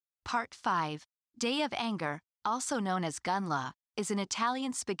Part 5, Day of Anger, also known as Gun Law, is an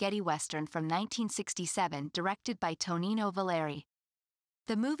Italian spaghetti western from 1967 directed by Tonino Valeri.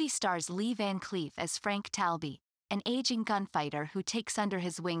 The movie stars Lee Van Cleef as Frank Talby, an aging gunfighter who takes under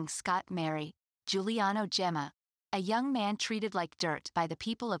his wing Scott Mary, Giuliano Gemma, a young man treated like dirt by the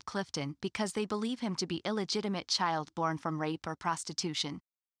people of Clifton because they believe him to be illegitimate child born from rape or prostitution.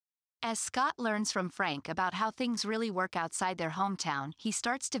 As Scott learns from Frank about how things really work outside their hometown, he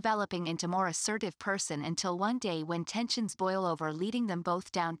starts developing into a more assertive person until one day when tensions boil over, leading them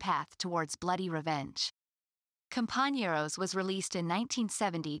both down path towards bloody revenge. Compañeros was released in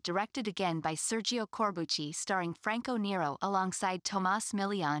 1970, directed again by Sergio Corbucci, starring Franco Nero alongside Tomas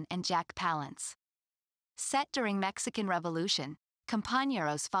Milian and Jack Palance. Set during Mexican Revolution,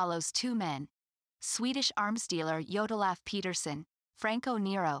 Compañeros follows two men, Swedish arms dealer Jodolaf Peterson, Franco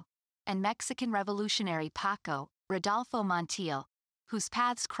Nero, and Mexican revolutionary Paco, Rodolfo Montiel, whose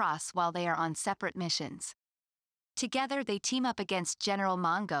paths cross while they are on separate missions. Together they team up against General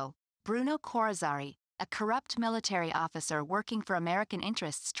Mongo, Bruno Corazzari, a corrupt military officer working for American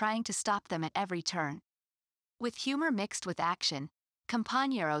interests trying to stop them at every turn. With humor mixed with action,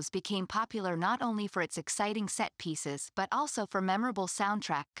 Compañeros became popular not only for its exciting set pieces but also for memorable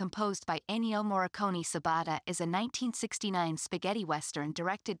soundtrack composed by Ennio Morricone. Sabata is a 1969 spaghetti western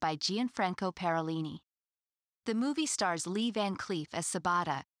directed by Gianfranco Parolini. The movie stars Lee Van Cleef as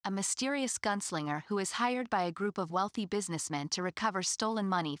Sabata, a mysterious gunslinger who is hired by a group of wealthy businessmen to recover stolen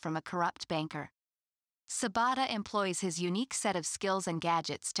money from a corrupt banker. Sabata employs his unique set of skills and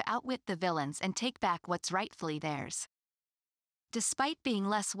gadgets to outwit the villains and take back what's rightfully theirs. Despite being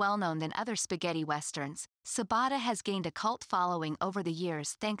less well-known than other spaghetti westerns, Sabata has gained a cult following over the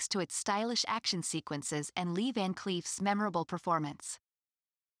years thanks to its stylish action sequences and Lee Van Cleef's memorable performance.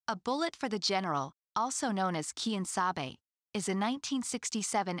 A Bullet for the General, also known as Quien Sabe, is a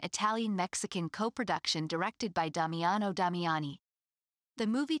 1967 Italian-Mexican co-production directed by Damiano Damiani. The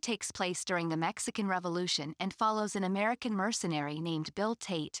movie takes place during the Mexican Revolution and follows an American mercenary named Bill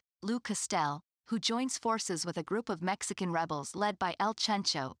Tate, Lou Castell, who joins forces with a group of Mexican rebels led by El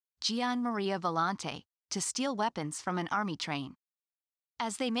Chencho, Gian Maria Volante, to steal weapons from an army train.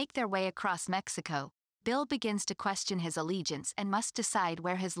 As they make their way across Mexico, Bill begins to question his allegiance and must decide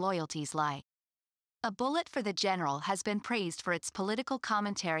where his loyalties lie. A Bullet for the General has been praised for its political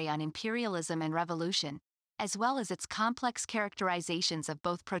commentary on imperialism and revolution, as well as its complex characterizations of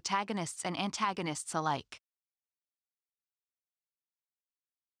both protagonists and antagonists alike.